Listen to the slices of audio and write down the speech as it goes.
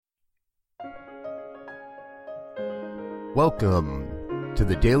Welcome to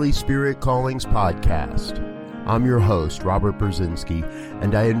the Daily Spirit Callings Podcast. I'm your host, Robert Brzezinski,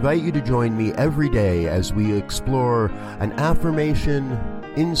 and I invite you to join me every day as we explore an affirmation,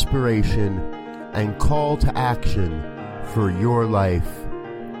 inspiration, and call to action for your life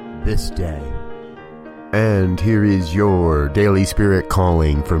this day. And here is your Daily Spirit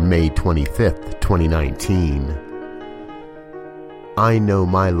Calling for May 25th, 2019. I know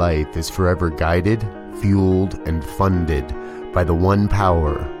my life is forever guided, fueled, and funded by the one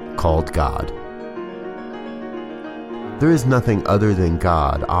power called God. There is nothing other than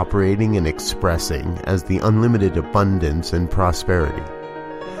God operating and expressing as the unlimited abundance and prosperity.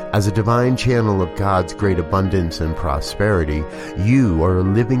 As a divine channel of God's great abundance and prosperity, you are a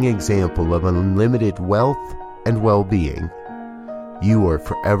living example of unlimited wealth and well-being. You are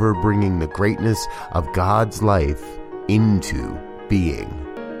forever bringing the greatness of God's life into being.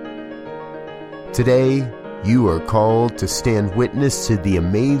 Today, you are called to stand witness to the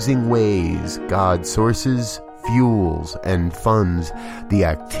amazing ways God sources, fuels, and funds the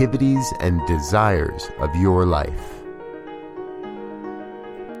activities and desires of your life.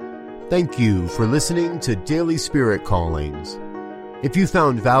 Thank you for listening to Daily Spirit Callings. If you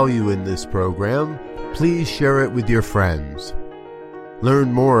found value in this program, please share it with your friends.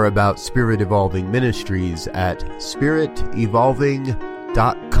 Learn more about Spirit Evolving Ministries at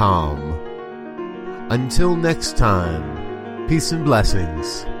spiritevolving.com. Until next time, peace and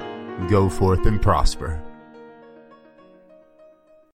blessings. Go forth and prosper.